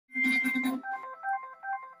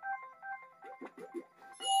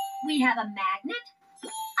we have a magnet, a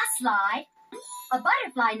slide, a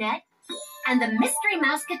butterfly net, and the mystery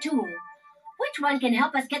mouseketool. Which one can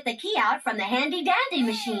help us get the key out from the handy-dandy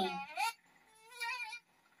machine?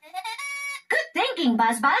 Good thinking,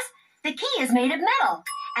 Buzz Buzz. The key is made of metal,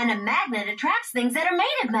 and a magnet attracts things that are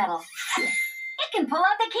made of metal. It can pull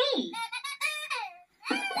out the key.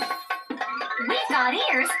 We've got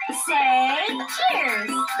ears. Say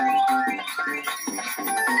cheers.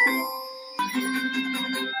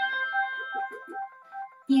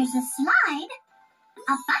 There's a slide,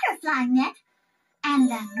 a butterfly net, and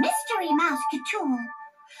a mystery mouseketool.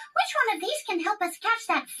 Which one of these can help us catch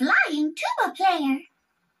that flying tuba player?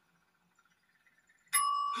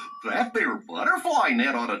 That there butterfly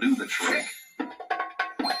net ought to do the trick.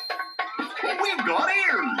 We've got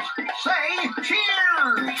ears. Say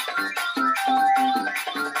cheers.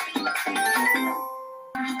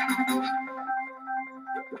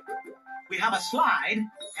 We have a slide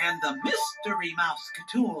and the mystery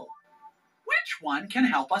mouseketool. Which one can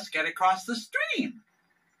help us get across the stream?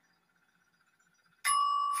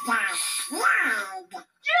 The slide.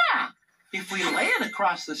 Yeah! If we lay it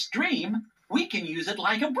across the stream, we can use it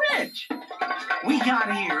like a bridge. We got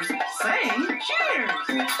ears. Say cheers!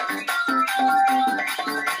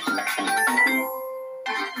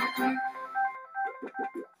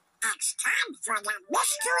 It's time for the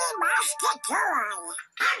mystery mouseketool.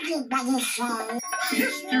 Everybody say,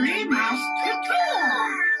 Mystery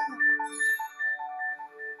mouseketool!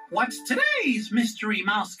 What's today's mystery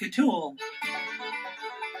mouseketool?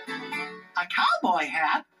 A cowboy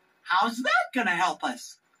hat? How's that gonna help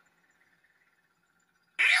us?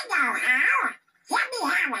 I know how. Let me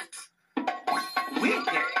have it. We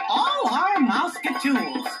picked all our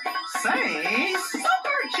mouseketools. Say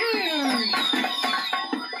super cheers!